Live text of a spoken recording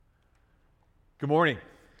Good morning.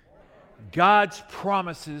 God's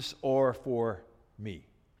promises are for me,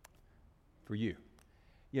 for you.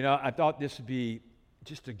 You know, I thought this would be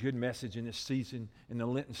just a good message in this season, in the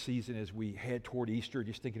Lenten season, as we head toward Easter,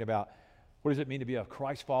 just thinking about what does it mean to be a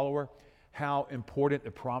Christ follower, how important the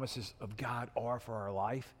promises of God are for our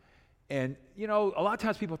life. And, you know, a lot of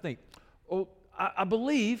times people think, oh, I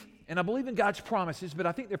believe, and I believe in God's promises, but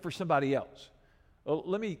I think they're for somebody else. Well,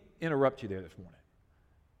 let me interrupt you there this morning.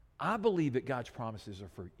 I believe that God's promises are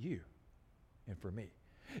for you and for me.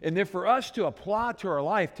 And then for us to apply to our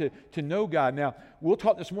life, to know God. Now, we'll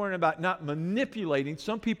talk this morning about not manipulating.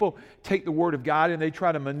 Some people take the Word of God and they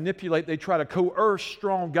try to manipulate, they try to coerce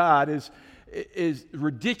strong God. As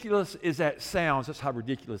ridiculous as that sounds, that's how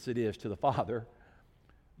ridiculous it is to the Father.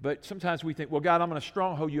 But sometimes we think, well, God, I'm going to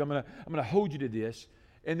stronghold you. I'm going to hold you to this.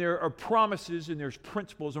 And there are promises and there's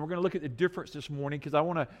principles, and we're going to look at the difference this morning because I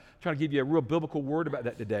want to try to give you a real biblical word about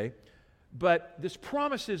that today. But this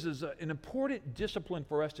promises is an important discipline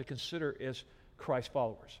for us to consider as Christ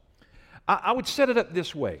followers. I would set it up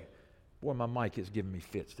this way. Boy, my mic is giving me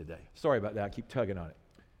fits today. Sorry about that. I keep tugging on it.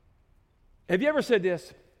 Have you ever said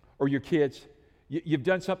this, or your kids, you've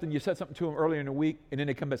done something, you said something to them earlier in the week, and then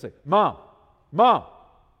they come back and say, Mom, Mom,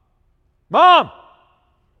 Mom,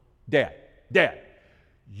 Dad,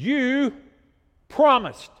 you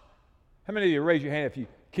promised. How many of you raise your hand if you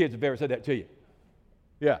kids have ever said that to you?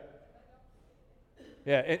 Yeah.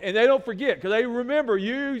 Yeah, and they don't forget because they remember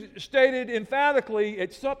you stated emphatically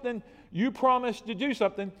it's something, you promised to do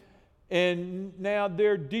something, and now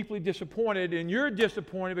they're deeply disappointed, and you're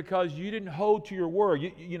disappointed because you didn't hold to your word.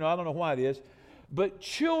 You know, I don't know why it is, but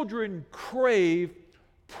children crave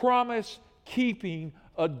promise-keeping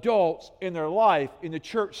adults in their life, and the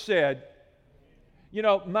church said, you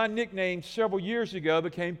know, my nickname several years ago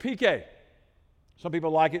became PK. Some people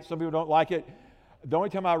like it, some people don't like it. The only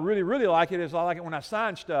time I really, really like it is I like it when I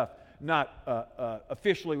sign stuff, not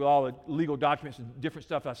officially with all the legal documents and different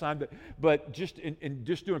stuff I sign, but just in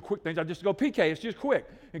just doing quick things, I just go PK. It's just quick.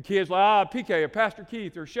 And kids like, PK, or Pastor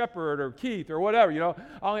Keith, or Shepherd, or Keith, or whatever, you know.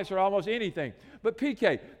 I'll answer almost anything. But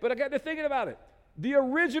PK. But I got to thinking about it. The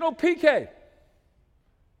original PK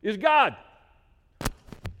is God.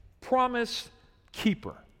 Promise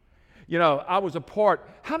keeper. You know, I was a part,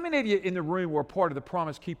 how many of you in the room were a part of the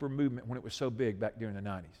Promise Keeper movement when it was so big back during the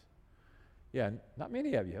 90s? Yeah, not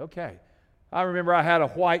many of you, okay. I remember I had a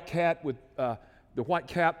white cat with, the white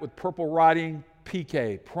cap with purple writing,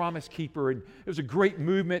 PK, Promise Keeper, and it was a great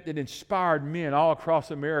movement that inspired men all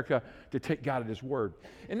across America to take God at His word.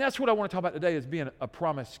 And that's what I want to talk about today, is being a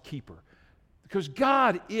promise keeper. Because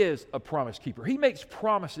God is a promise keeper. He makes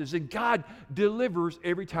promises, and God delivers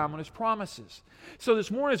every time on His promises. So this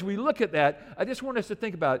morning, as we look at that, I just want us to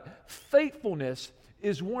think about it. Faithfulness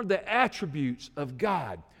is one of the attributes of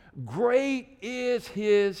God. Great is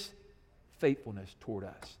His faithfulness toward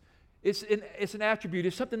us. It's an attribute.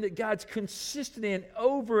 It's something that God's consistent in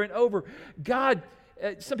over and over. God,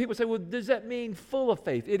 some people say, well, does that mean full of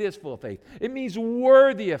faith? It is full of faith. It means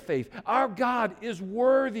worthy of faith. Our God is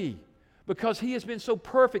worthy. Because He has been so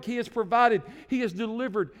perfect. He has provided, He has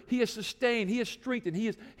delivered, He has sustained, He has strengthened,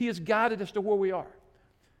 He has guided us to where we are.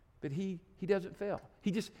 But He doesn't fail.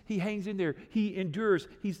 He hangs in there. He endures.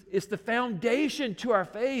 It's the foundation to our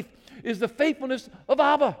faith, is the faithfulness of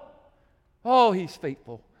Abba. Oh, He's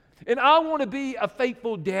faithful. And I want to be a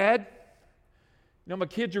faithful dad. You know, my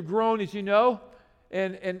kids are grown, as you know.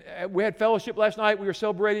 And we had fellowship last night. We were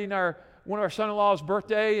celebrating one of our son-in-law's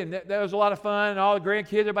birthday, and that was a lot of fun, and all the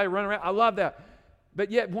grandkids, everybody running around. I love that.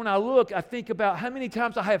 But yet, when I look, I think about how many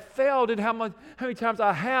times I have failed and how many times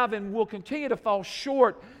I have and will continue to fall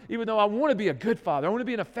short, even though I want to be a good father. I want to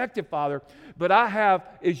be an effective father. But I have,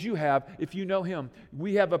 as you have, if you know Him,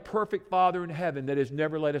 we have a perfect Father in heaven that has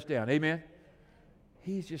never let us down. Amen?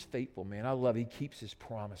 He's just faithful, man. I love it. He keeps His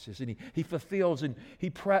promises, and He fulfills and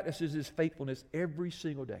He practices His faithfulness every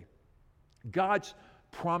single day. God's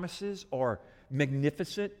promises are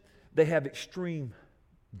magnificent. They have extreme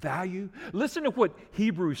value. Listen to what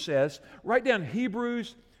Hebrews says. Write down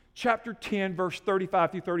Hebrews chapter 10, verse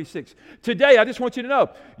 35 through 36. Today, I just want you to know,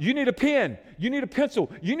 you need a pen, you need a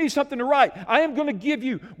pencil, you need something to write. I am going to give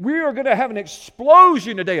you, we are going to have an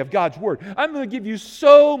explosion today of God's Word. I'm going to give you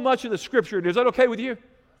so much of the Scripture. Is that okay with you?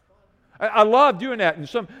 I love doing that.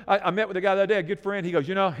 And I met with a guy the other day, a good friend. He goes,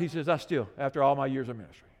 you know, he says, I still, after all my years of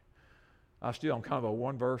ministry, I'm kind of a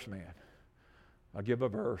one-verse man. I give a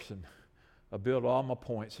verse, and I build all my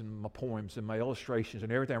points and my poems and my illustrations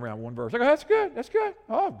and everything around one verse. I go, that's good.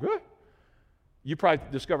 Oh, good. You probably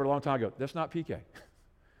discovered a long time ago, that's not PK.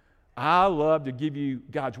 I love to give you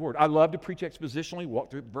God's Word. I love to preach expositionally, walk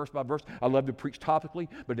through verse by verse. I love to preach topically.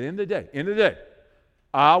 But at the end of the day,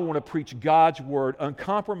 I want to preach God's word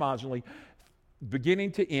uncompromisingly,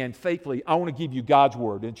 beginning to end, faithfully. I want to give you God's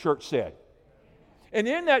word. And church said. And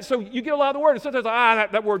in that, so you get a lot of the word. And sometimes,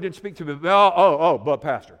 that word didn't speak to me. But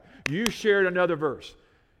Pastor, you shared another verse.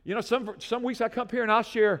 You know, some weeks I come up here and I'll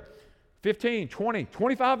share 15, 20,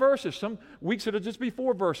 25 verses. Some weeks it'll just be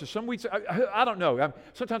 4 verses. Some weeks, I don't know.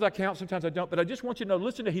 Sometimes I count, sometimes I don't. But I just want you to know,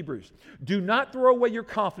 listen to Hebrews. Do not throw away your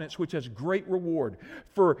confidence, which has great reward.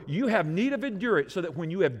 For you have need of endurance, so that when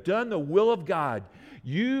you have done the will of God,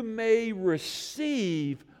 you may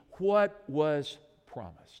receive what was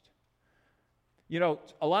promised. You know,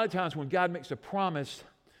 a lot of times when God makes a promise,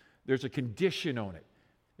 there's a condition on it.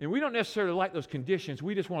 And we don't necessarily like those conditions.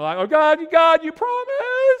 We just want to oh, God, you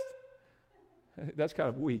promised. That's kind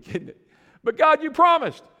of weak, isn't it? But God, you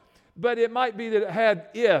promised. But it might be that it had,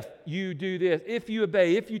 if you do this, if you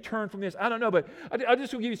obey, if you turn from this. I don't know, but I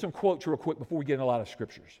just will give you some quotes real quick before we get into a lot of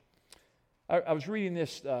scriptures. I was reading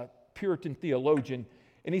this Puritan theologian,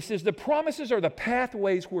 and he says, the promises are the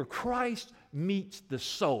pathways where Christ meets the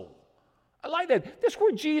soul. I like that. That's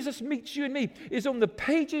where Jesus meets you and me, is on the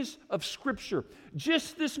pages of Scripture.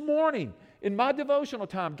 Just this morning, in my devotional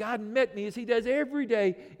time, God met me as He does every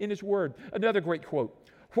day in His Word. Another great quote.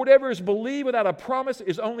 Whatever is believed without a promise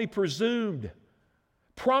is only presumed.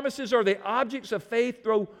 Promises are the objects of faith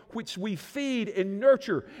through which we feed and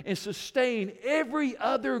nurture and sustain every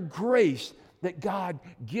other grace that God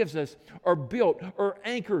gives us, are built or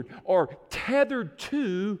anchored or tethered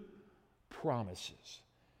to promises.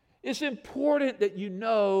 It's important that you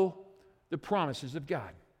know the promises of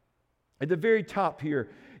God. At the very top here,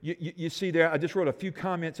 you see there, I just wrote a few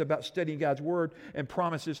comments about studying God's Word and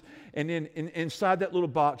promises. And then inside that little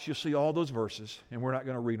box, you'll see all those verses. And we're not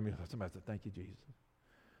going to read them. Somebody said, thank you, Jesus.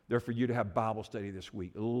 They're for you to have Bible study this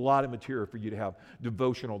week. A lot of material for you to have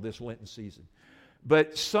devotional this Lenten season.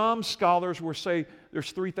 But some scholars will say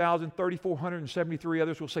there's 3,473.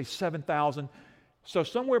 Others will say 7,000. So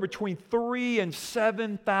somewhere between 3,000 and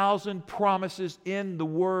 7,000 promises in the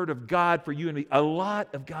Word of God for you and me. A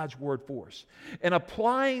lot of God's Word for us. And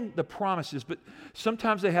applying the promises, but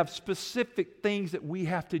sometimes they have specific things that we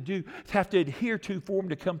have to do, have to adhere to for them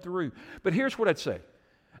to come through. But here's what I'd say.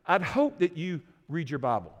 I'd hope that you read your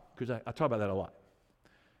Bible, because I talk about that a lot.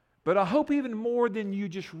 But I hope even more than you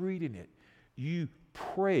just reading it, you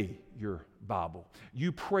pray your Bible.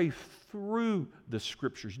 You pray through the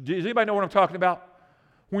Scriptures. Does anybody know what I'm talking about?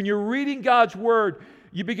 When you're reading God's Word,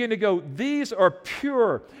 you begin to go, these are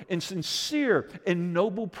pure and sincere and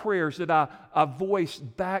noble prayers that I voice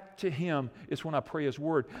back to Him. It's when I pray His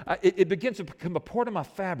Word. It begins to become a part of my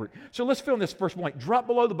fabric. So let's fill in this first blank. Drop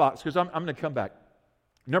below the box, because I'm going to come back.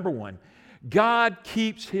 Number 1, God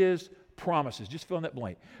keeps His promises. Just fill in that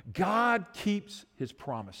blank. God keeps His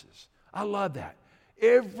promises. I love that.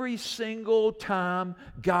 Every single time,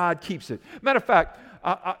 God keeps it. Matter of fact,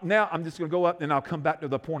 now I'm just going to go up and I'll come back to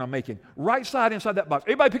the point I'm making. Right side inside that box.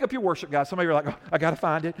 Everybody pick up your worship guide. Some of you are like, I got to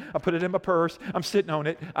find it. I put it in my purse. I'm sitting on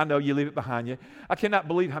it. I know you leave it behind you. I cannot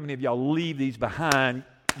believe how many of y'all leave these behind.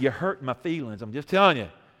 You hurt my feelings. I'm just telling you.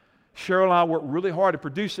 Cheryl and I work really hard to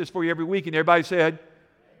produce this for you every week, and everybody said,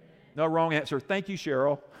 no, wrong answer. Thank you,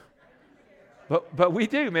 Cheryl. But we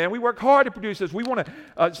do, man. We work hard to produce this. We want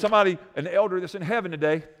to, somebody, an elder that's in heaven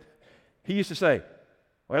today, he used to say,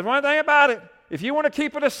 well, there's one thing about it. If you want to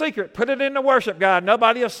keep it a secret, put it in the worship guide.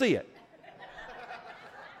 Nobody will see it.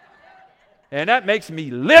 And that makes me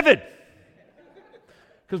livid.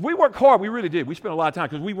 Because we work hard. We really did. We spend a lot of time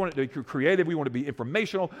because we want it to be creative. We want to be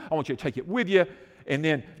informational. I want you to take it with you.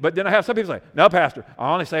 But then I have some people say, no, Pastor,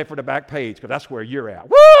 I only say it for the back page because that's where you're at.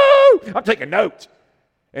 Woo! I'm taking notes.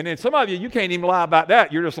 And then some of you can't even lie about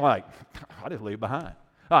that. You're just like, I just leave it behind.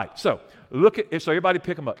 All right, so so everybody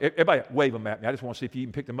pick them up. Everybody wave them at me. I just want to see if you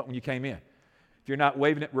even picked them up when you came in. If you're not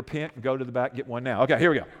waving it, repent and go to the back, get one now. Okay,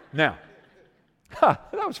 here we go. Now, that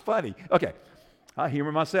was funny. Okay, I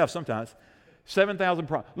humor myself sometimes. 7,000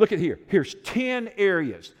 promises. Look at here. Here's 10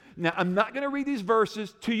 areas. Now, I'm not going to read these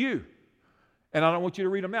verses to you. And I don't want you to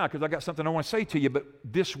read them now because I got something I want to say to you. But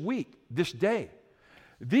this week, this day,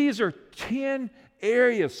 these are 10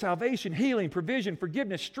 areas: salvation, healing, provision,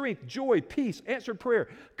 forgiveness, strength, joy, peace, answered prayer,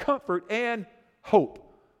 comfort, and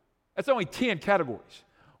hope. That's only 10 categories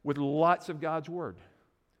with lots of God's Word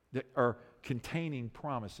that are containing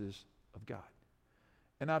promises of God.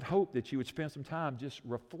 And I'd hope that you would spend some time just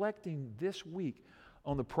reflecting this week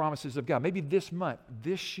on the promises of God. Maybe this month,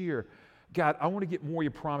 this year, God, I want to get more of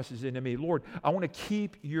your promises into me. Lord, I want to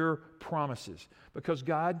keep your promises. Because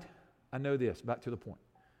God, I know this, back to the point.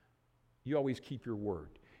 You always keep your word.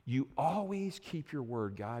 You always keep your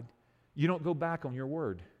word, God. You don't go back on your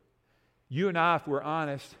word. You and I, if we're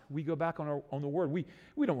honest, we go back on the Word. We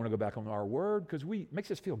don't want to go back on our Word because it makes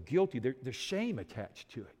us feel guilty. There's shame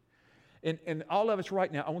attached to it. And all of us right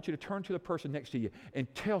now, I want you to turn to the person next to you and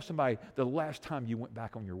tell somebody the last time you went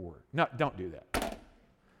back on your Word. No, don't do that.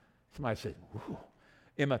 Somebody said, "Whew.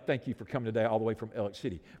 Emma, thank you for coming today all the way from Elliott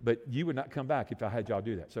City. But you would not come back if I had y'all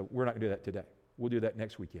do that. So we're not going to do that today. We'll do that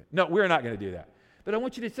next weekend." No, we're not going to do that. But I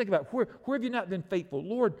want you to think about where have you not been faithful?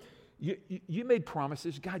 Lord, you made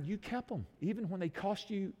promises. God, you kept them. Even when they cost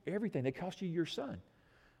you everything. They cost you your son.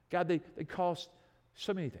 God, they cost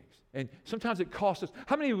so many things. And sometimes it costs us.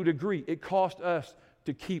 How many would agree it cost us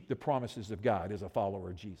to keep the promises of God as a follower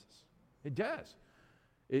of Jesus? It does.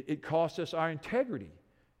 It costs us our integrity.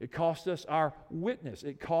 It costs us our witness.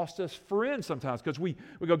 It costs us friends sometimes because we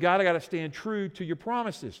go, God, I got to stand true to your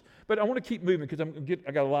promises. But I want to keep moving because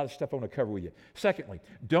I got a lot of stuff I want to cover with you. Secondly,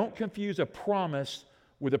 don't confuse a promise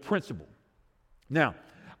with a principle. Now,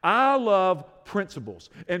 I love principles,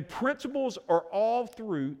 and principles are all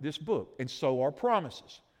through this book, and so are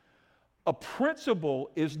promises. A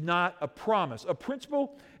principle is not a promise. A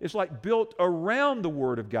principle is like built around the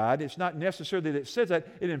Word of God. It's not necessarily that it says that.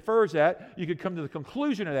 It infers that. You could come to the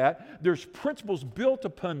conclusion of that. There's principles built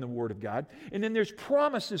upon the Word of God. And then there's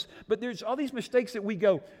promises. But there's all these mistakes that we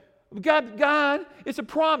go, God, it's a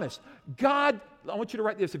promise. God, I want you to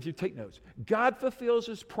write this if you take notes. God fulfills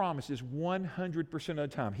His promises 100% of the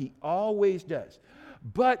time. He always does.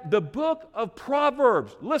 But the book of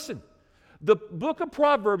Proverbs, listen, the book of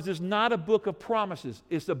Proverbs is not a book of promises.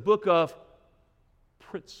 It's a book of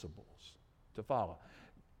principles to follow.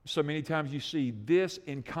 So many times you see this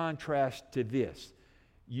in contrast to this.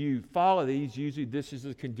 You follow these, usually this is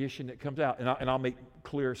the condition that comes out. And I'll make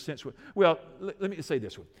clear sense. Well, let me say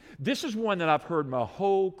this one. This is one that I've heard my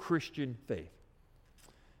whole Christian faith.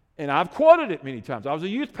 And I've quoted it many times. I was a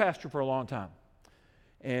youth pastor for a long time.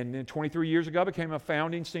 And then 23 years ago, I became a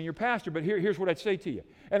founding senior pastor. But here's what I'd say to you.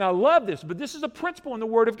 And I love this, but this is a principle in the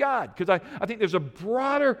Word of God because I think there's a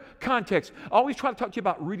broader context. I always try to talk to you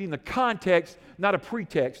about reading the context, not a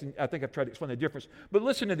pretext. And I think I've tried to explain the difference. But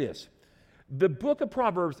listen to this. The book of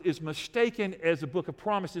Proverbs is mistaken as a book of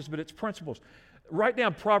promises, but it's principles. Write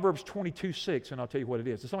down Proverbs 22:6, and I'll tell you what it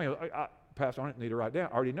is. Somebody, Pastor, I don't need to write down.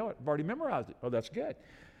 I already know it. I've already memorized it. Oh, that's good.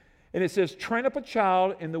 And it says, train up a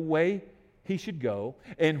child in the way he should go,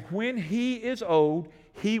 and when he is old,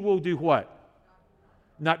 he will do what?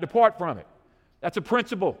 Not depart from it. That's a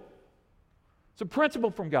It's a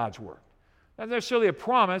principle from God's Word. Not necessarily a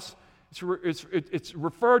promise. It's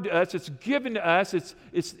referred to us. It's given to us.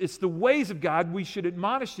 It's the ways of God. We should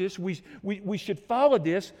admonish this. We should follow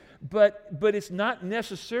this. But it's not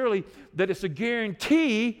necessarily that it's a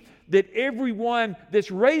guarantee that everyone that's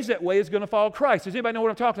raised that way is going to follow Christ. Does anybody know what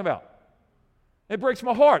I'm talking about? It breaks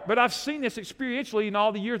my heart. But I've seen this experientially in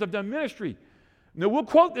all the years I've done ministry. Now, we'll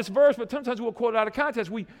quote this verse, but sometimes we'll quote it out of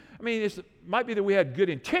context. It might be that we had good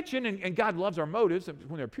intention, and God loves our motives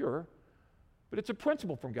when they're pure. But it's a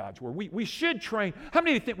principle from God's Word. We should train. How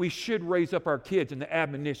many of you think we should raise up our kids in the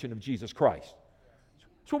admonition of Jesus Christ?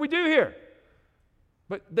 That's what we do here.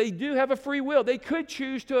 But they do have a free will. They could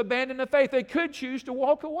choose to abandon the faith. They could choose to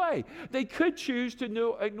walk away. They could choose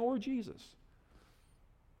to ignore Jesus.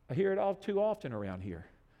 I hear it all too often around here.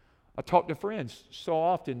 I talk to friends so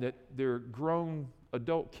often that their grown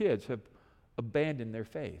adult kids have abandoned their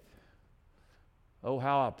faith. Oh,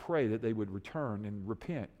 how I pray that they would return and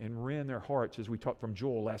repent and rend their hearts, as we talked from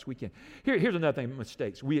Joel last weekend. Here's another thing,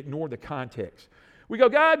 mistakes. We ignore the context. We go,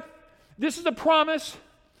 God, this is a promise,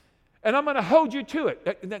 and I'm going to hold you to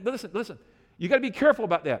it. Listen. You got to be careful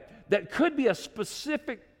about that. That could be a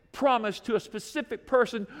specific promise to a specific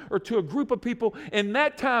person or to a group of people. In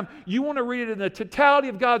that time, you want to read it in the totality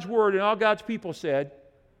of God's Word and all God's people said.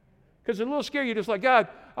 Because it's a little scary. You're just like, God,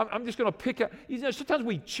 I'm just going to pick up. Sometimes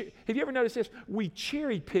have you ever noticed this? We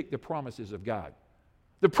cherry pick the promises of God.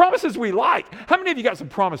 The promises we like. How many of you got some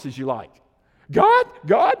promises you like? God,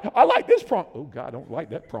 I like this promise. Oh, God, I don't like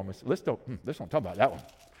that promise. Let's don't talk about that one.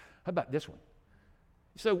 How about this one?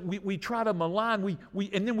 So we try to malign,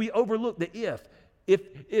 and then we overlook the if.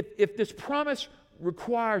 If this promise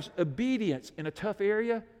requires obedience in a tough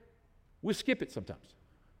area, we'll skip it sometimes.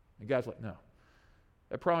 And God's like, no.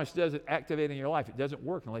 That promise doesn't activate in your life. It doesn't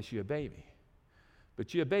work unless you obey me.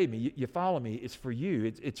 But you obey me. You follow me. It's for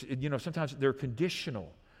you. It's sometimes they're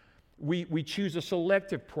conditional. We choose a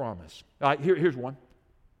selective promise. Here's one.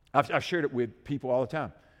 I've shared it with people all the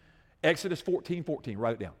time. Exodus 14:14.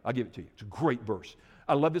 Write it down. I'll give it to you. It's a great verse.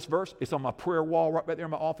 I love this verse. It's on my prayer wall right back there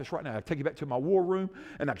in my office right now. I take it back to my war room,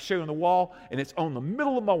 and I can show you on the wall, and it's on the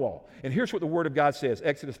middle of my wall. And here's what the Word of God says,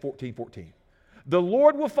 Exodus 14:14. The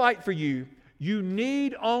Lord will fight for you. You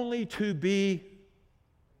need only to be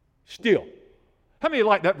still. How many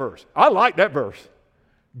like that verse? I like that verse.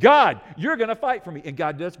 God, you're going to fight for me. And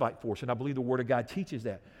God does fight for us, and I believe the Word of God teaches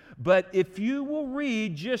that. But if you will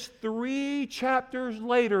read just 3 chapters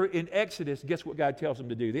later in Exodus, guess what God tells them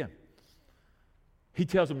to do then? He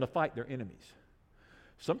tells them to fight their enemies.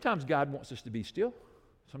 Sometimes God wants us to be still.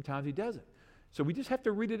 Sometimes He doesn't. So we just have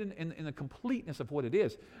to read it in the completeness of what it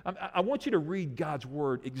is. I want you to read God's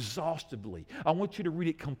Word exhaustively. I want you to read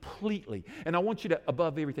it completely. And I want you to,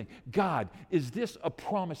 above everything, God, is this a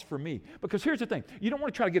promise for me? Because here's the thing. You don't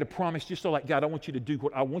want to try to get a promise just so like, God, I want you to do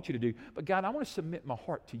what I want you to do. But God, I want to submit my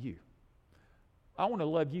heart to you. I want to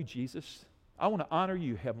love you, Jesus. I want to honor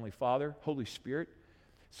you, Heavenly Father, Holy Spirit.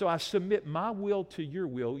 So I submit my will to your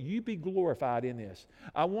will. You be glorified in this.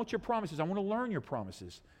 I want your promises. I want to learn your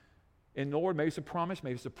promises. And Lord, maybe it's a promise,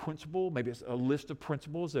 maybe it's a principle, maybe it's a list of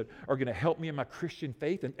principles that are going to help me in my Christian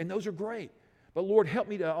faith, and those are great. But Lord, help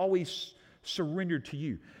me to always surrender to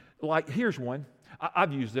you. Like, here's one.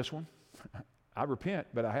 I've used this one. I repent,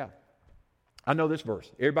 but I have. I know this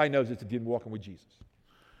verse. Everybody knows this if you've been walking with Jesus.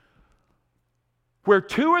 Where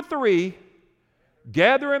 2 or 3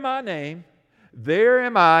 gather in my name, there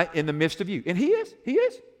am I in the midst of you. And He is. He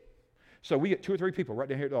is. So we get 2 or 3 people right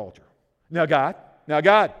down here at the altar. Now, God.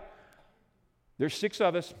 There's 6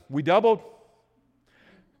 of us. We doubled.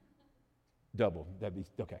 That'd be,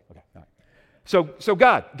 okay, all right. So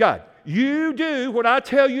God, you do what I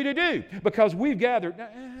tell you to do because we've gathered.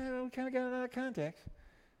 Now, we kind of got it out of context.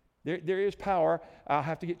 There is power. I'll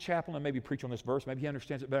have to get Chaplain and maybe preach on this verse. Maybe he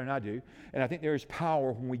understands it better than I do. And I think there is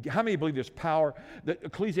power when we. How many believe there's power? That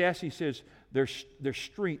Ecclesiastes says there's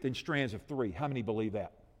strength in strands of 3. How many believe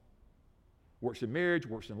that? Works in marriage,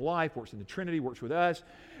 works in life, works in the Trinity, works with us.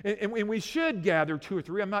 And we should gather 2 or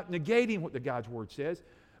 3. I'm not negating what the God's Word says.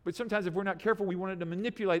 But sometimes if we're not careful, we wanted to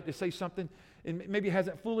manipulate to say something and maybe it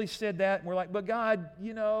hasn't fully said that. And we're like, but God,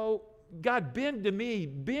 God, bend to me.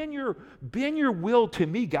 Bend your will to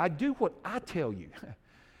me, God. Do what I tell you.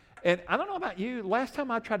 And I don't know about you. Last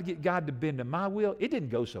time I tried to get God to bend to my will, it didn't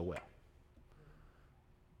go so well.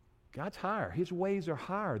 God's higher. His ways are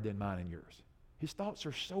higher than mine and yours. His thoughts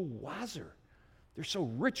are so wiser. They're so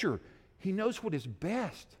richer. He knows what is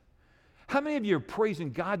best. How many of you are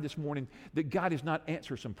praising God this morning that God has not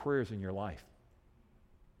answered some prayers in your life?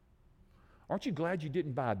 Aren't you glad you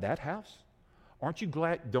didn't buy that house? Aren't you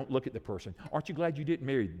glad? Don't look at the person. Aren't you glad you didn't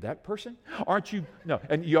marry that person? Aren't you? No.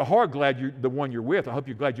 And you are glad you're the one you're with. I hope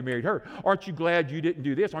you're glad you married her. Aren't you glad you didn't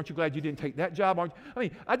do this? Aren't you glad you didn't take that job?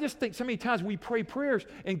 I just think so many times we pray prayers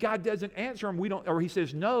and God doesn't answer them. Or He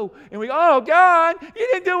says no, and we go, oh God, you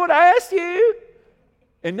didn't do what I asked you.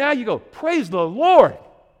 And now you go, praise the Lord.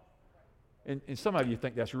 And some of you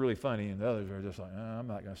think that's really funny, and the others are just like, I'm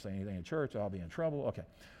not going to say anything in church. I'll be in trouble. Okay.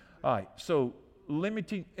 All right. So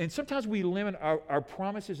limiting, and sometimes we limit our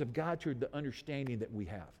promises of God to the understanding that we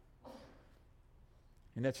have.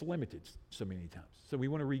 And that's limited so many times. So we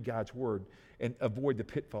want to read God's Word and avoid the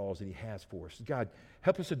pitfalls that He has for us. God,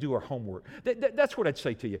 help us to do our homework. That's what I'd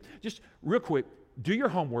say to you. Just real quick, do your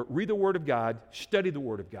homework, read the Word of God, study the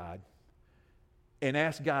Word of God, and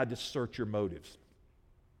ask God to search your motives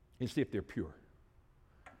and see if they're pure.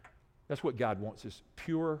 That's what God wants, is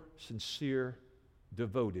pure, sincere,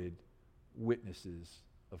 devoted witnesses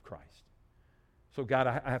of Christ. So God,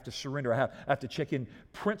 I have to surrender. I have to check in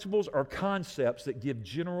principles or concepts that give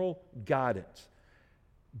general guidance,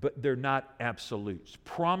 but they're not absolutes.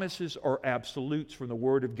 Promises are absolutes from the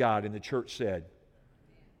Word of God, and the church said.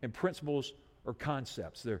 And principles are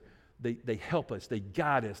concepts. They help us. They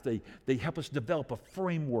guide us. They help us develop a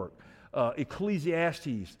framework.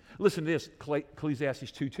 Ecclesiastes. Listen to this,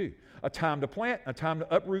 Ecclesiastes 2:2. A time to plant, a time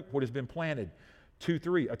to uproot what has been planted.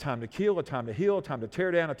 2:3. A time to kill, a time to heal, a time to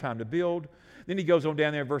tear down, a time to build. Then he goes on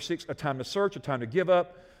down there in verse 6. A time to search, a time to give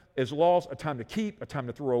up as lost, a time to keep, a time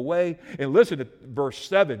to throw away. And listen to verse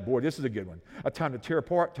 7. Boy, this is a good one. A time to tear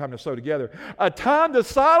apart, a time to sew together. A time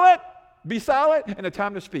to be silent, and a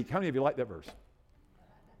time to speak. How many of you like that verse?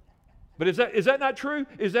 But is that not true?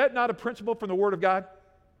 Is that not a principle from the Word of God?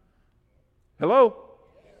 Hello?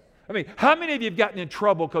 I mean, how many of you have gotten in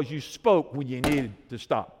trouble because you spoke when you needed to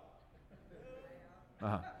stop?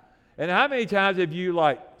 And how many times have you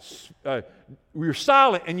you're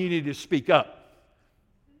silent and you need to speak up?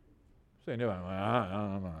 Say no,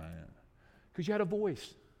 because you had a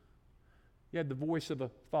voice. You had the voice of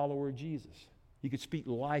a follower of Jesus. You could speak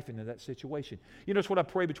life into that situation. You know, it's what I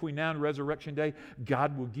pray between now and Resurrection Day.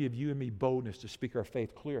 God will give you and me boldness to speak our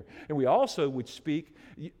faith clear. And we also would speak,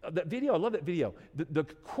 that video, I love that video. The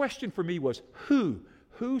question for me was, who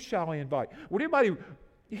shall I invite? Would anybody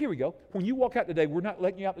here we go. When you walk out today, we're not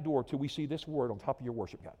letting you out the door until we see this word on top of your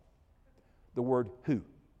worship guide. The word who.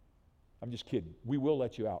 I'm just kidding. We will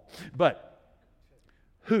let you out. But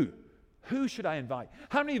who? Who should I invite?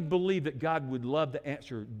 How many believe that God would love to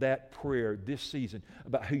answer that prayer this season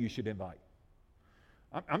about who you should invite?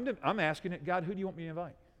 I'm asking it, God, who do you want me to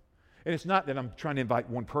invite? And it's not that I'm trying to invite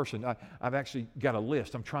one person. I've actually got a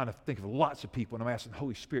list. I'm trying to think of lots of people, and I'm asking the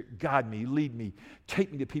Holy Spirit, guide me, lead me,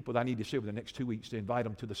 take me to people that I need to see over the next 2 weeks to invite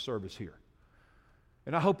them to the service here.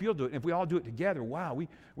 And I hope you'll do it. And if we all do it together, wow,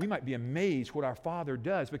 we might be amazed what our Father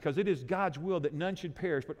does, because it is God's will that none should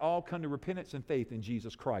perish, but all come to repentance and faith in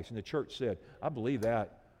Jesus Christ. And the church said, I believe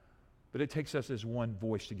that. But it takes us as one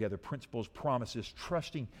voice together, principles, promises,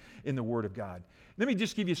 trusting in the Word of God. Let me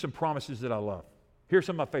just give you some promises that I love. Here's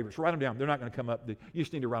some of my favorites. Write them down. They're not going to come up. You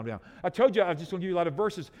just need to write them down. I told you I was just going to give you a lot of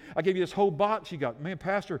verses. I gave you this whole box. You go, man,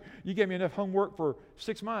 Pastor, you gave me enough homework for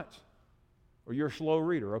 6 months. Or you're a slow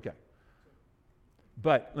reader. Okay.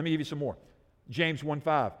 But let me give you some more. James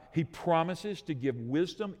 1:5. He promises to give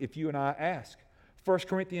wisdom if you and I ask. 1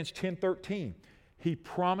 Corinthians 10:13. He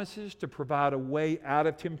promises to provide a way out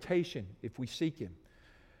of temptation if we seek Him.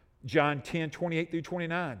 John 10:28 through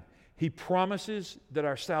 29. He promises that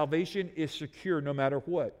our salvation is secure no matter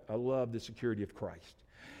what. I love the security of Christ.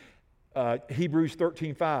 Hebrews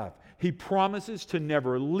 13:5. He promises to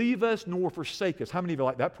never leave us nor forsake us. How many of you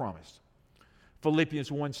like that promise? Philippians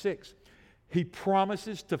 1:6. He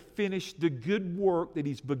promises to finish the good work that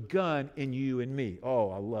He's begun in you and me. Oh,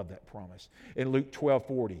 I love that promise. In Luke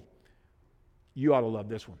 12:40. You ought to love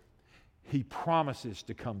this one. He promises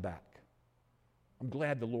to come back. I'm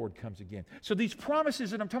glad the Lord comes again. So these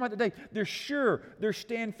promises that I'm talking about today, they're sure, they're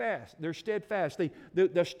steadfast,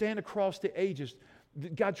 they'll stand across the ages.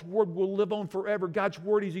 God's Word will live on forever. God's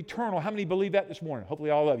Word is eternal. How many believe that this morning?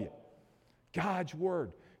 Hopefully all of you. God's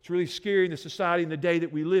Word. It's really scary in the society and the day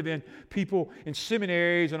that we live in. People in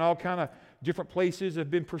seminaries and all kind of different places have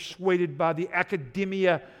been persuaded by the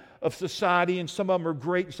academia of society, and some of them are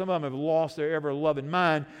great, and some of them have lost their ever-loving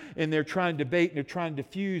mind, and they're trying to debate, and they're trying to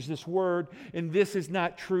diffuse this word, and this is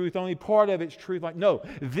not truth. Only part of it's truth. Like, no,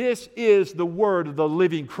 this is the word of the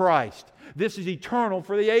living Christ. This is eternal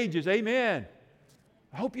for the ages. Amen.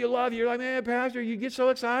 I hope you love it. You're like, man, Pastor, you get so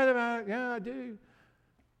excited about it. Yeah, I do.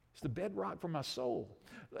 It's the bedrock for my soul.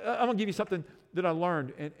 I'm going to give you something that I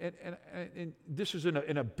learned, and this was in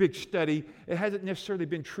a big study. It hasn't necessarily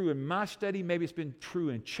been true in my study. Maybe it's been true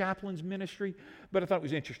in chaplain's ministry, but I thought it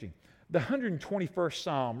was interesting. The 121st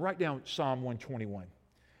Psalm, write down Psalm 121.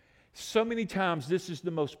 So many times this is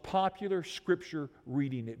the most popular scripture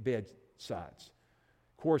reading at bedsides.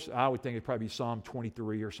 Of course, I would think it'd probably be Psalm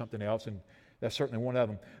 23 or something else, and that's certainly one of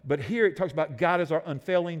them. But here it talks about God as our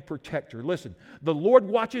unfailing protector. Listen, the Lord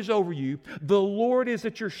watches over you. The Lord is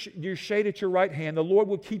at your shade at your right hand. The Lord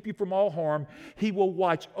will keep you from all harm. He will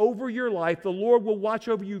watch over your life. The Lord will watch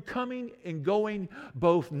over you coming and going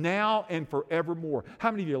both now and forevermore.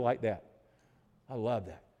 How many of you like that? I love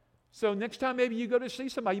that. So next time maybe you go to see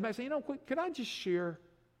somebody, you might say, could I just share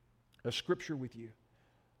a scripture with you?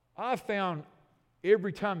 I've found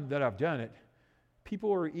every time that I've done it,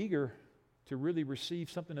 people are eager to really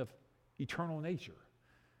receive something of eternal nature,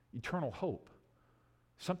 eternal hope,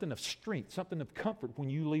 something of strength, something of comfort when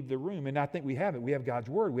you leave the room. And I think we have it. We have God's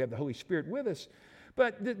Word. We have the Holy Spirit with us.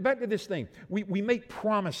 But back to this thing. We make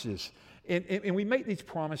promises, and we make these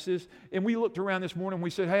promises, and we looked around this morning and we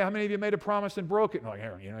said, hey, how many of you made a promise and broke it?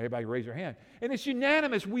 And everybody raise their hand. And it's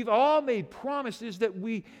unanimous. We've all made promises that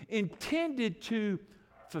we intended to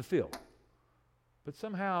fulfill. But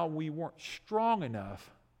somehow we weren't strong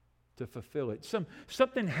enough to fulfill it.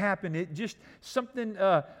 Something happened. It just something.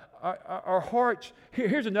 Our hearts.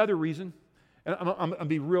 Here's another reason, and I'm going to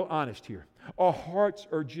be real honest here. Our hearts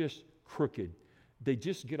are just crooked. They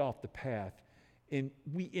just get off the path, and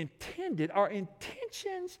we intended our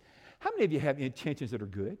intentions. How many of you have intentions that are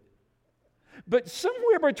good? But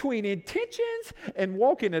somewhere between intentions and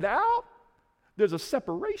walking it out, there's a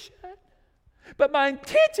separation. But my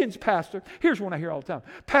intentions, Pastor, here's one I hear all the time.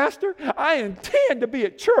 Pastor, I intend to be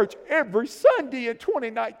at church every Sunday in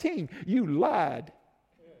 2019. You lied.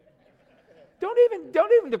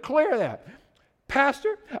 Don't even declare that.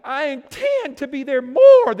 Pastor, I intend to be there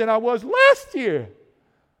more than I was last year.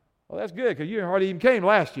 Well, that's good because you hardly even came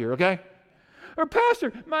last year, okay? Or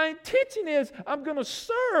Pastor, my intention is I'm going to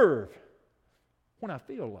serve when I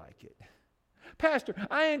feel like it. Pastor,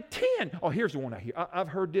 I intend. Oh, here's the one I hear. I've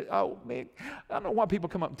heard this. Oh, man. I don't know why people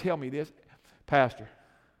come up and tell me this. Pastor,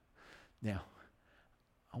 now,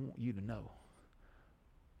 I want you to know,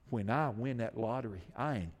 when I win that lottery,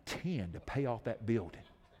 I intend to pay off that building.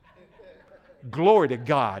 Glory to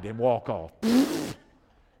God and walk off.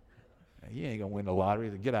 you ain't going to win the lottery.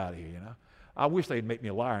 Get out of here, I wish they'd make me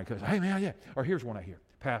a liar because, hey, man, yeah. Or here's one I hear.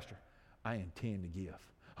 Pastor, I intend to give.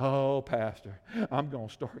 Oh, Pastor, I'm going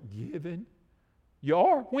to start giving. You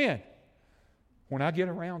are? When? When I get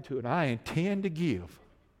around to it, I intend to give.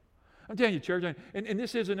 I'm telling you, church, and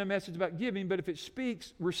this isn't a message about giving, but if it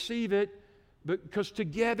speaks, receive it. Because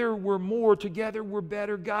together we're more, together we're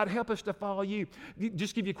better. God, help us to follow you.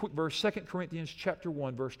 Just give you a quick verse, 2 Corinthians chapter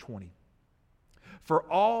 1, verse 20. For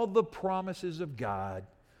all the promises of God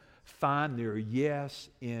find their yes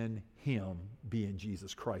in Him, being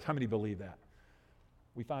Jesus Christ. How many believe that?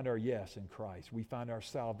 We find our yes in Christ. We find our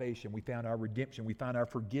salvation. We find our redemption. We find our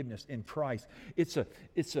forgiveness in Christ. It's a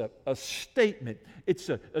statement. It's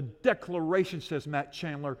a declaration, says Matt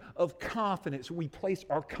Chandler, of confidence. We place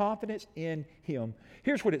our confidence in Him.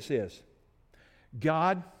 Here's what it says.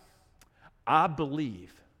 God, I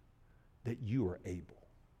believe that you are able.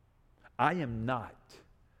 I am not,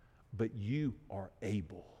 but you are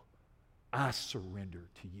able. I surrender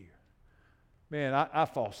to you. Man, I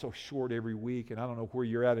fall so short every week, and I don't know where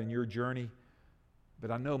you're at in your journey, but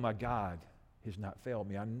I know my God has not failed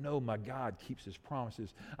me. I know my God keeps His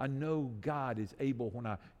promises. I know God is able when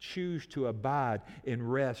I choose to abide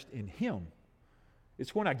and rest in Him.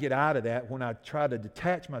 It's when I get out of that, when I try to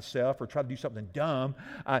detach myself or try to do something dumb,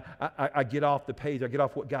 I get off the page, I get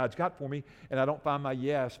off what God's got for me, and I don't find my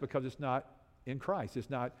yes because it's not in Christ. It's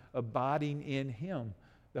not abiding in Him.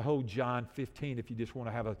 The whole John 15, if you just want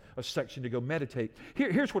to have a section to go meditate.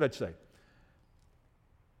 Here's what I'd say.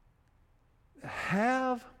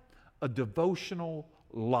 Have a devotional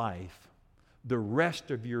life the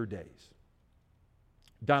rest of your days.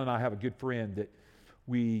 Don and I have a good friend that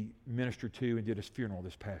we ministered to and did his funeral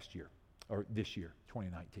this past year, or this year,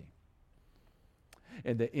 2019.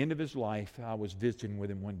 At the end of his life, I was visiting with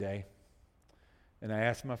him one day, and I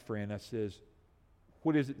asked my friend, I says,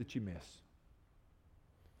 what is it that you miss?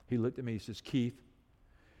 He looked at me, he says, Keith,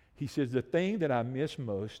 he says, the thing that I miss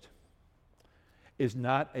most is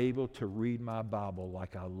not able to read my Bible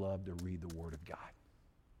like I love to read the Word of God.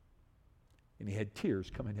 And he had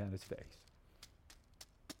tears coming down his face.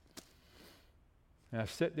 And I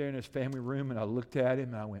sat there in his family room and I looked at him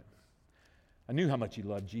and I went, I knew how much he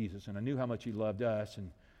loved Jesus and I knew how much he loved us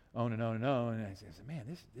and on and on and on. And I said, man,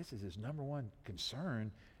 this is his number one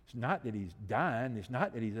concern. It's not that he's dying. It's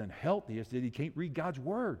not that he's unhealthy. It's that he can't read God's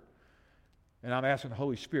Word. And I'm asking the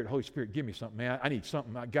Holy Spirit, give me something, man. I need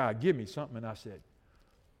something. God, give me something. And I said,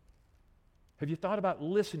 have you thought about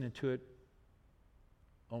listening to it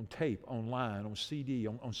on tape, online, on CD,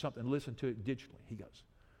 on something? Listen to it digitally.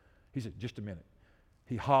 He said, just a minute.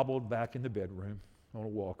 He hobbled back in the bedroom on a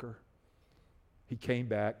walker. He came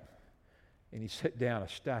back and he set down a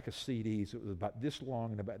stack of CDs that was about this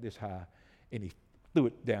long and about this high, and he threw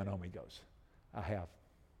it down on me. He goes, I have.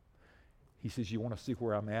 He says, you want to see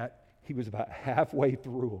where I'm at? He was about halfway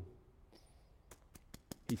through them.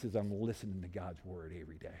 He says, I'm listening to God's Word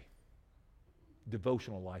every day.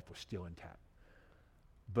 Devotional life was still intact.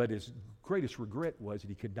 But his greatest regret was that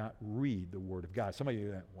he could not read the Word of God. Somebody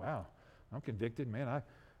went, wow, I'm convicted. Man,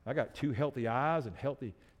 I got 2 healthy eyes and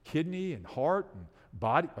healthy kidney and heart and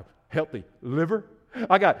body, healthy liver.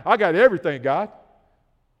 I got everything, God.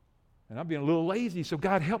 And I'm being a little lazy. So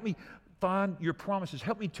God, help me find your promises.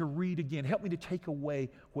 Help me to read again. Help me to take away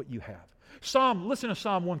what you have. Listen to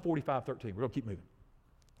Psalm 145:13. We're going to keep moving.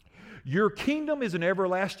 Your kingdom is an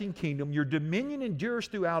everlasting kingdom. Your dominion endures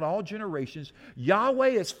throughout all generations. Yahweh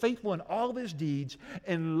is faithful in all of His deeds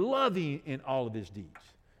and loving in all of His deeds.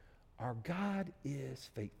 Our God is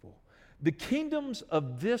faithful. The kingdoms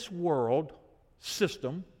of this world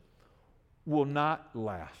system will not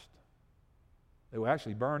last. They will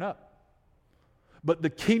actually burn up. But the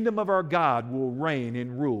kingdom of our God will reign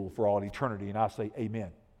and rule for all eternity. And I say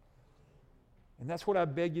amen. And that's what I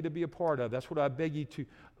beg you to be a part of. That's what I beg you to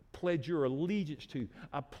pledge your allegiance to.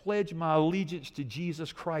 I pledge my allegiance to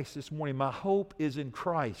Jesus Christ this morning. My hope is in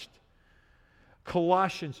Christ.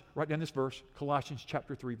 Colossians, write down this verse, Colossians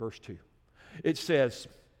chapter 3, verse 2. It says,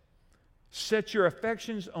 set your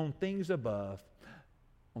affections on things above,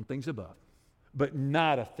 but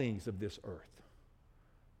not of things of this earth.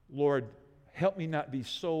 Lord, help me not be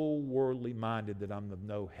so worldly minded that I'm of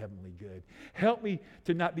no heavenly good. Help me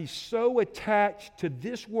to not be so attached to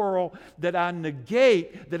this world that I neglect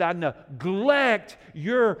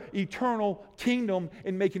your eternal kingdom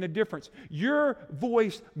in making a difference. Your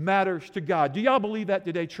voice matters to God. Do y'all believe that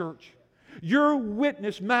today, church? Your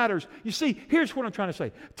witness matters. You see, here's what I'm trying to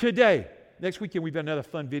say. Today, Next weekend, we've got another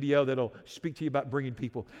fun video that'll speak to you about bringing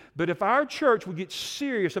people. But if our church would get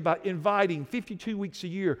serious about inviting 52 weeks a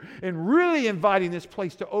year and really inviting this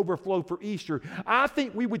place to overflow for Easter, I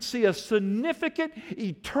think we would see a significant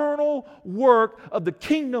eternal work of the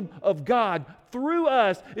kingdom of God through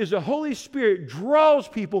us as the Holy Spirit draws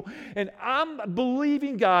people. And I'm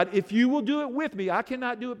believing, God, if you will do it with me, I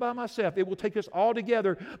cannot do it by myself. It will take us all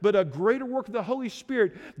together, but a greater work of the Holy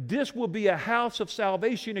Spirit. This will be a house of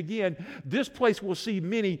salvation again. This place will see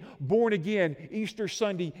many born again Easter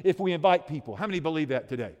Sunday if we invite people. How many believe that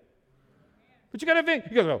today? But you got to think,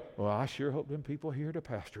 you got to go, well, I sure hope them people hear the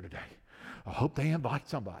pastor today. I hope they invite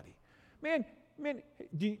somebody. Man,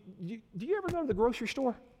 do you ever go to the grocery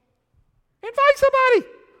store? Invite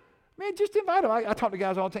somebody. Man, just invite them. I talk to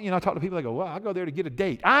guys all the time. I talk to people, they go, well, I go there to get a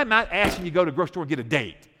date. I'm not asking you to go to the grocery store and get a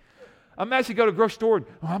date. I'm asking you to go to the grocery store and,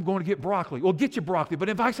 I'm going to get broccoli. Well, get your broccoli, but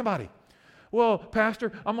invite somebody. Well,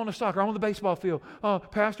 Pastor, I'm on the soccer. I'm on the baseball field.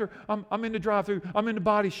 Pastor, I'm in the drive-thru. I'm in the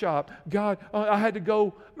body shop. God, I had to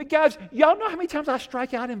go. I mean, guys, y'all know how many times I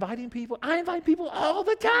strike out inviting people? I invite people all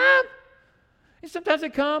the time. And sometimes they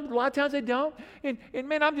come, a lot of times they don't. And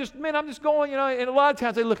man, I'm just going, and a lot of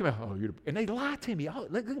times they look at me, and they lie to me. Oh,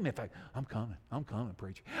 look at me. I'm coming,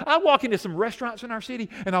 preacher. I walk into some restaurants in our city,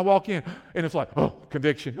 and I walk in, and it's like,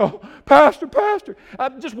 conviction. Oh, Pastor. I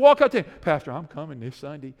just walk out there, Pastor, I'm coming this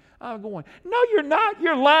Sunday. I'm going, no, you're not.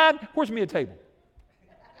 You're lying. Where's me a table?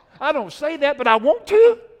 I don't say that, but I want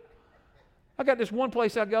to. I got this one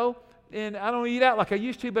place I go, and I don't eat out like I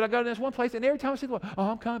used to, but I go to this one place, and every time I say,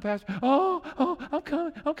 I'm coming, Pastor. I'm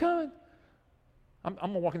coming. I'm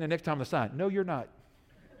going to walk in the next time on the sign. No, you're not.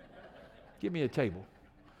 Give me a table.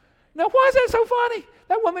 Now, why is that so funny?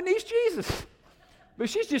 That woman needs Jesus. But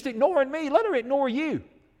she's just ignoring me. Let her ignore you.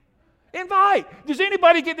 Invite. Does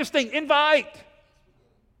anybody get this thing? Invite.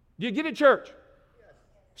 Do you get it, church?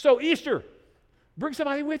 So Easter, bring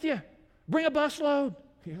somebody with you. Bring a busload.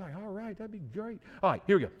 You're like, all right, that'd be great. All right,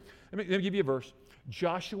 here we go. Let me give you a verse.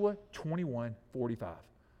 Joshua 21:45.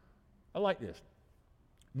 I like this.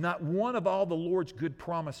 Not one of all the Lord's good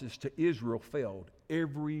promises to Israel failed.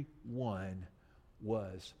 Every one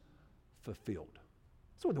was fulfilled.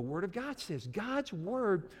 That's what the Word of God says. God's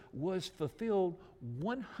Word was fulfilled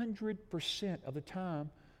 100% of the time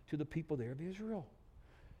to the people there of Israel.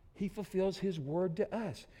 He fulfills His Word to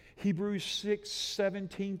us. Hebrews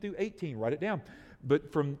 6:17 through 18. Write it down.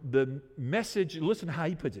 But from the Message, listen to how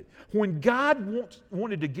he puts it. When God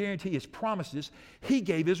wanted to guarantee His promises, He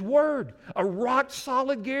gave His Word, a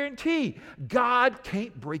rock-solid guarantee. God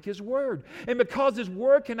can't break His Word. And because His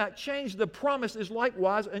Word cannot change, the promise is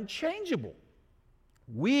likewise unchangeable.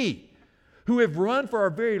 We, who have run for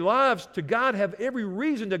our very lives to God, have every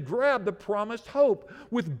reason to grab the promised hope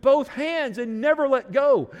with both hands and never let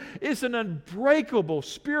go. It's an unbreakable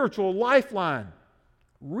spiritual lifeline,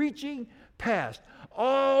 reaching past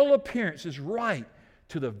all appearances right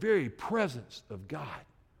to the very presence of God.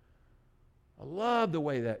 I love the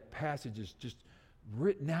way that passage is just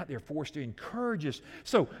written out there for us to encourage us.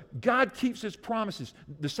 So God keeps His promises.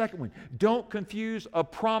 The second one, don't confuse a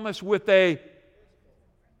promise with a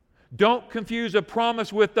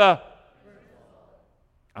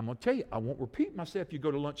I'm going to tell you, I won't repeat myself. You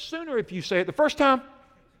go to lunch sooner if you say it the first time.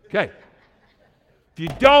 Okay. If you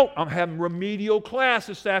don't, I'm having remedial class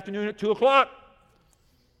this afternoon at 2 o'clock.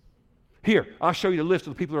 Here, I'll show you the list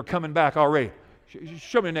of the people that are coming back already.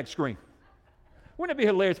 Show me the next screen. Wouldn't it be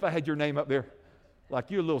hilarious if I had your name up there?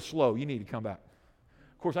 Like, you're a little slow. You need to come back.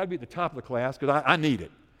 Of course, I'd be at the top of the class because I need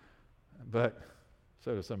it. But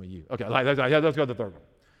so do some of you. Okay, let's go to the third one.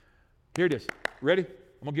 Here it is. Ready?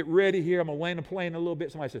 I'm going to get ready here. I'm going to land the plane a little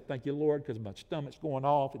bit. Somebody said, thank you, Lord, because my stomach's going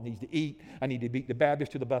off. It needs to eat. I need to beat the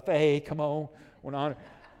Baptist to the buffet. Come on. I'm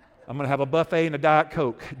going to have a buffet and a Diet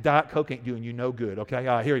Coke. Diet Coke ain't doing you no good, okay?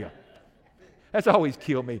 All right, here we go. That's always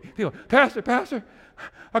killed me. People, Pastor,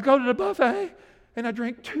 I go to the buffet and I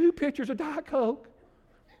drink 2 pitchers of Diet Coke.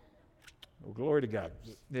 Well, glory to God.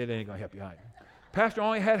 It ain't going to help you out. Pastor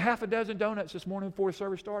only had half a dozen donuts this morning before the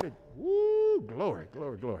service started. Woo, glory.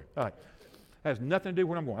 All right. Has nothing to do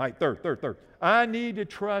with where I'm going. All right, third. I need to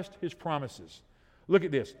trust His promises. Look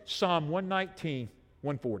at this. Psalm 119,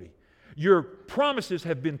 140. Your promises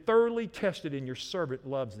have been thoroughly tested and your servant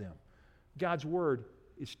loves them. God's word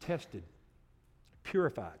is tested,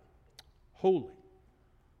 purified, holy,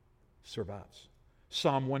 survives.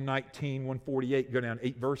 Psalm 119, 148, go down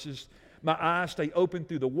 8 verses. My eyes stay open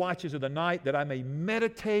through the watches of the night that I may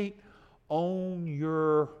meditate on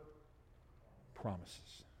your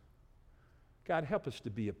promises. God, help us to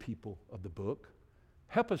be a people of the book.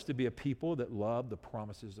 Help us to be a people that love the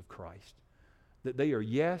promises of Christ. that they are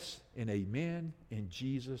yes and amen in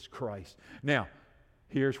Jesus Christ. Now,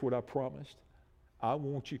 here's what I promised. I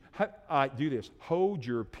want you, I do this. Hold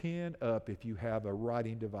your pen up if you have a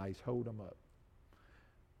writing device. Hold them up.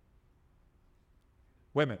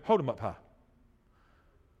 Wait a minute. Hold them up high.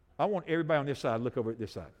 I want everybody on this side to look over at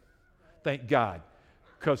this side. Thank God.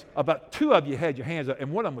 Because about 2 of you had your hands up,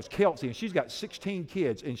 and one of them was Kelsey, and she's got 16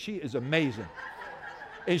 kids, and she is amazing.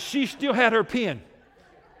 And she still had her pen.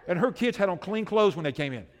 And her kids had on clean clothes when they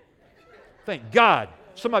came in. Thank God.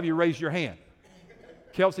 Some of you raised your hand.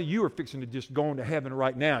 Kelsey, you are fixing to just go into heaven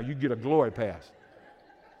right now. You get a glory pass.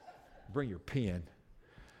 Bring your pen.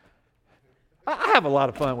 I have a lot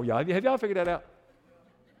of fun with y'all. Have y'all figured that out?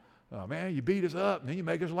 Oh, man, you beat us up, and then you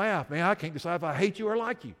make us laugh. Man, I can't decide if I hate you or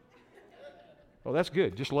like you. Oh, that's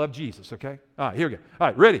good. Just love Jesus, okay? All right, here we go. All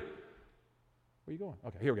right, ready? Where are you going?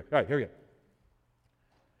 Okay, here we go. All right, here we go.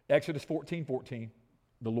 Exodus 14:14.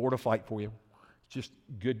 The Lord will fight for you. It's just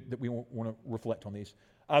good that we want to reflect on these.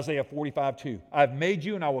 Isaiah 45:2. I've made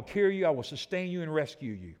you and I will carry you. I will sustain you and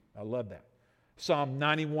rescue you. I love that. Psalm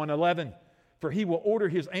 91:11. For he will order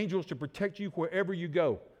his angels to protect you wherever you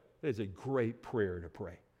go. That is a great prayer to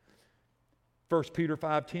pray. 1 Peter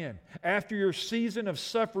 5:10. After your season of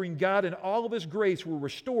suffering, God in all of his grace will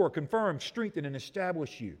restore, confirm, strengthen, and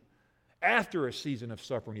establish you. After a season of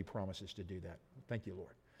suffering, he promises to do that. Thank you,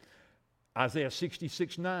 Lord. Isaiah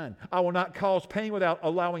 66:9. I will not cause pain without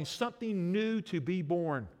allowing something new to be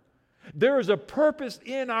born. There is a purpose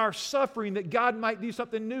in our suffering that God might do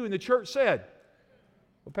something new. And the church said,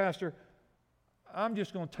 well, Pastor, I'm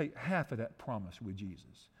just going to take half of that promise with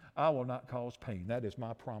Jesus. I will not cause pain. That is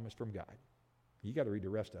my promise from God. You got to read the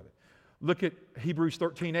rest of it. Look at Hebrews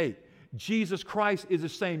 13:8. Jesus Christ is the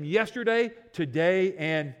same yesterday, today,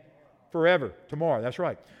 and forever. Tomorrow, that's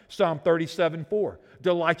right. Psalm 37:4.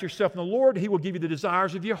 Delight yourself in the Lord. He will give you the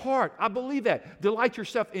desires of your heart. I believe that. Delight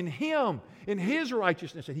yourself in Him, in His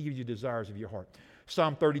righteousness, and He gives you the desires of your heart.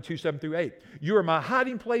 Psalm 32:7-8. You are my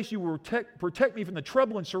hiding place. You will protect me from the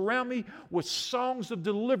trouble and surround me with songs of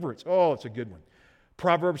deliverance. Oh, it's a good one.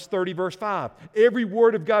 Proverbs 30:5. Every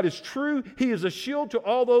word of God is true. He is a shield to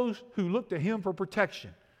all those who look to Him for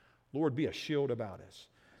protection. Lord, be a shield about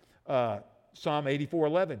us. Psalm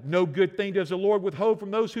 84:11. No good thing does the Lord withhold from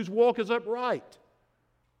those whose walk is upright.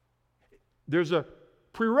 There's a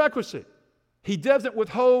prerequisite. He doesn't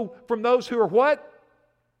withhold from those who are what?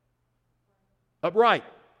 Upright.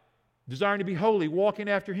 Desiring to be holy, walking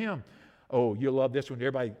after Him. Oh, you'll love this one.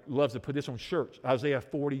 Everybody loves to put this on shirts. Isaiah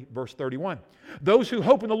 40:31. Those who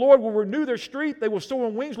hope in the Lord will renew their strength. They will soar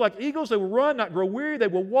on wings like eagles. They will run, not grow weary. They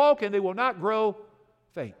will walk, and they will not grow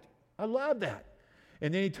faint. I love that.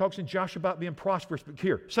 And then he talks in Joshua about being prosperous. But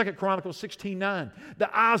here, 2 Chronicles 16:9.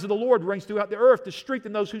 The eyes of the Lord range throughout the earth to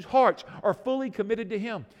strengthen those whose hearts are fully committed to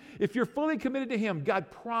Him. If you're fully committed to Him, God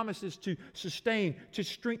promises to sustain, to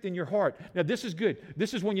strengthen your heart. Now, this is good.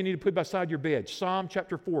 This is one you need to put beside your bed. Psalm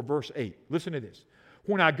chapter 4, verse 8. Listen to this.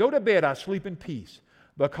 When I go to bed, I sleep in peace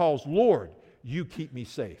because, Lord, you keep me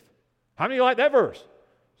safe. How many like that verse?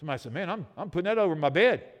 Somebody said, man, I'm putting that over my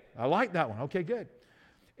bed. I like that one. Okay, good.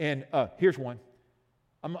 And here's one.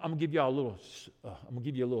 I'm going to give you a little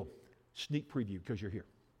sneak preview because you're here.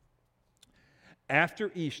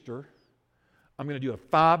 After Easter, I'm going to do a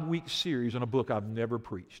 5-week series on a book I've never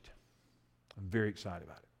preached. I'm very excited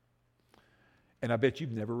about it. And I bet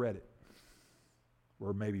you've never read it.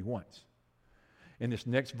 Or maybe once. And this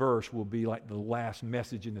next verse will be like the last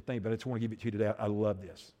message in the thing, but I just want to give it to you today. I love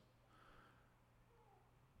this.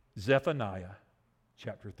 Zephaniah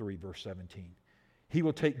chapter 3, verse 17. He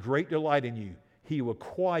will take great delight in you. He will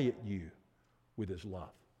quiet you with His love.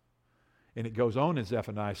 And it goes on in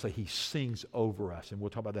Zephaniah, say He sings over us. And we'll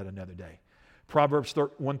talk about that another day. Proverbs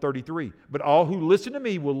 1:33. But all who listen to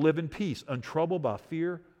me will live in peace, untroubled by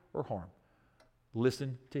fear or harm.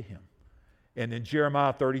 Listen to Him. And then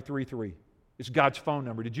Jeremiah 33:3. It's God's phone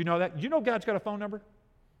number. Did you know that? Did you know God's got a phone number?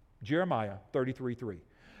 Jeremiah 33:3.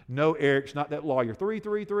 No, Eric's not that lawyer.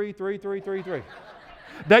 3333333.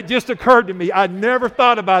 That just occurred to me. I never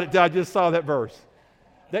thought about it till I just saw that verse.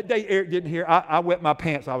 That day Eric didn't hear. I wet my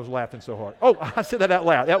pants. I was laughing so hard. Oh, I said that out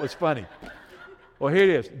loud. That was funny. Well, here it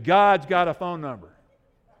is. God's got a phone number.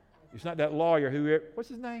 It's not that lawyer who, what's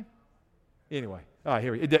his name? Anyway, all right,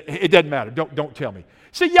 here it doesn't matter. Don't tell me.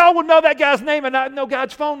 See, y'all will know that guy's name and not know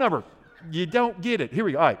God's phone number. You don't get it. Here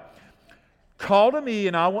we go. All right. Call to me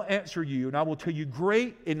and I will answer you, and I will tell you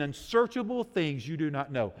great and unsearchable things you do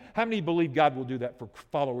not know. How many believe God will do that for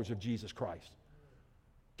followers of Jesus Christ?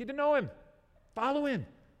 Get to know Him. Follow Him.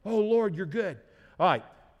 Oh, Lord, you're good. All right.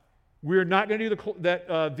 We're not going to do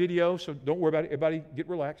that video, so don't worry about it. Everybody get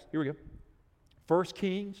relaxed. Here we go. 1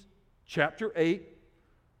 Kings chapter 8.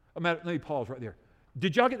 Let me pause right there.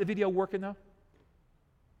 Did y'all get the video working though?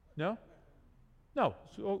 No? No.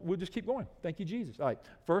 So we'll just keep going. Thank you, Jesus. All right.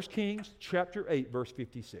 1 Kings chapter 8, verse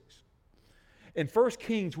 56. In 1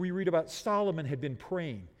 Kings, we read about Solomon had been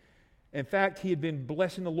praying. In fact, he had been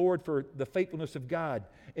blessing the Lord for the faithfulness of God.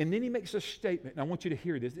 And then he makes a statement, and I want you to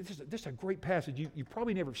hear this. This is a great passage. You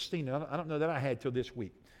probably never seen it. I don't know that I had till this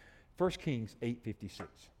week. 1 Kings 8:56.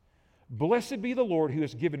 Blessed be the Lord who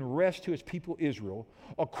has given rest to his people Israel,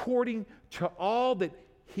 according to all that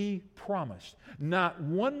he promised. Not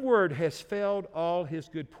one word has failed all his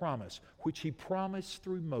good promise, which he promised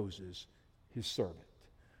through Moses, his servant.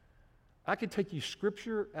 I could take you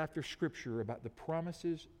scripture after scripture about the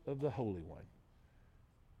promises of the Holy One.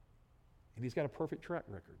 And he's got a perfect track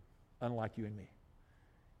record, unlike you and me.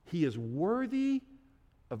 He is worthy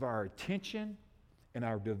of our attention and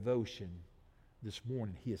our devotion this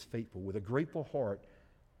morning. He is faithful. With a grateful heart,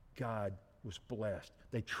 God was blessed.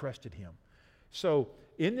 They trusted him. So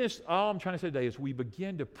in this, all I'm trying to say today is we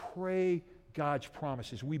begin to pray God's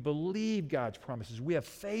promises. We believe God's promises. We have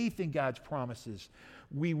faith in God's promises.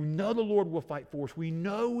 We know the Lord will fight for us. We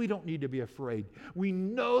know we don't need to be afraid. We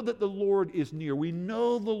know that the Lord is near. We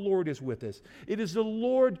know the Lord is with us. It is the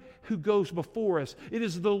Lord who goes before us. It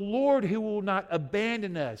is the Lord who will not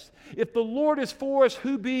abandon us. If the Lord is for us,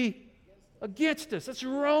 who be against us? That's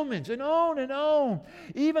Romans, and on and on.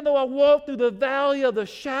 Even though I walk through the valley of the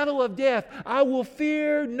shadow of death, I will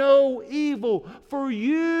fear no evil, for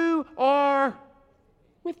you are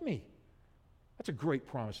with me. That's a great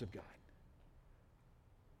promise of God.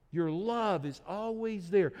 Your love is always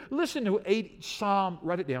there. Listen to Psalm,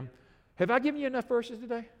 write it down. Have I given you enough verses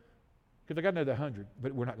today? Because I got another 100,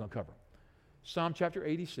 but we're not going to cover them. Psalm chapter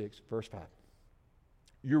 86, verse 5.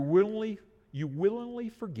 You willingly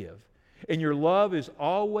forgive, and your love is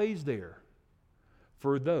always there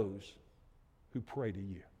for those who pray to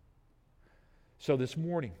you. So this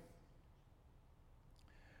morning,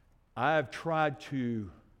 I've tried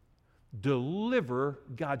to deliver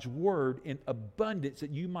God's word in abundance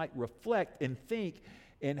that you might reflect and think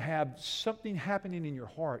and have something happening in your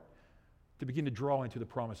heart to begin to draw into the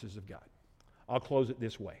promises of God. I'll close it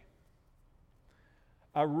this way.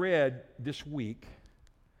 I read this week,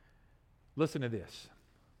 listen to this,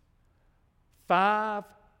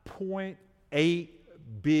 $5.8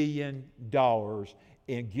 billion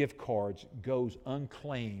in gift cards goes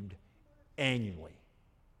unclaimed annually.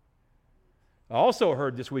 I also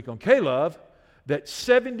heard this week on K-Love that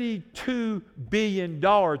 $72 billion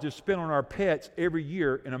is spent on our pets every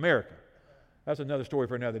year in America. That's another story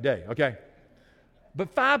for another day, okay?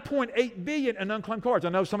 But $5.8 billion in unclaimed cards. I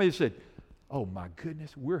know somebody said, oh my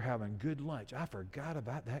goodness, we're having good lunch. I forgot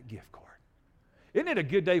about that gift card. Isn't it a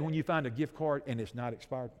good day when you find a gift card and it's not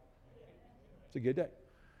expired? It's a good day.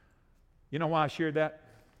 You know why I shared that?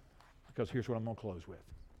 Because here's what I'm going to close with.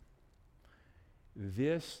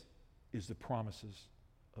 This is the promises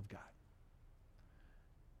of God.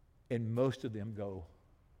 And most of them go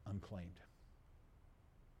unclaimed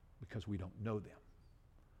because we don't know them.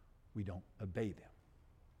 We don't obey them.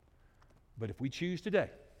 But if we choose today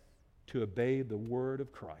to obey the word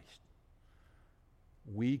of Christ,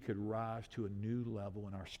 we could rise to a new level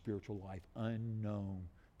in our spiritual life unknown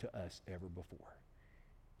to us ever before.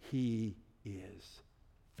 He is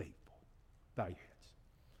faithful. Bow your heads.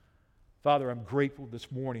 Father, I'm grateful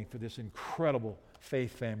this morning for this incredible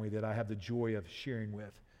faith family that I have the joy of sharing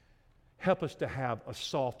with. Help us to have a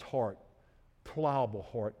soft heart, pliable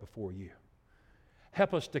heart before you.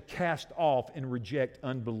 Help us to cast off and reject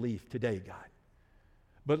unbelief today, God.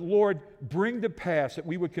 But Lord, bring to pass that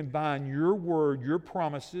we would combine your word, your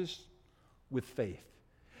promises, with faith.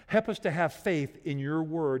 Help us to have faith in your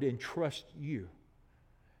word and trust you.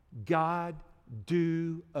 God,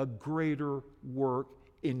 do a greater work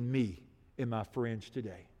in me and my friends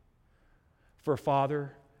today. For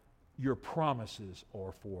Father, your promises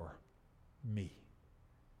are for me.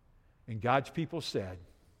 And God's people said,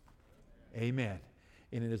 amen.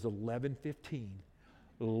 And it is 11:15.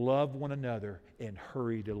 Love one another and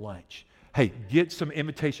hurry to lunch. Hey, get some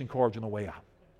invitation cards on the way out.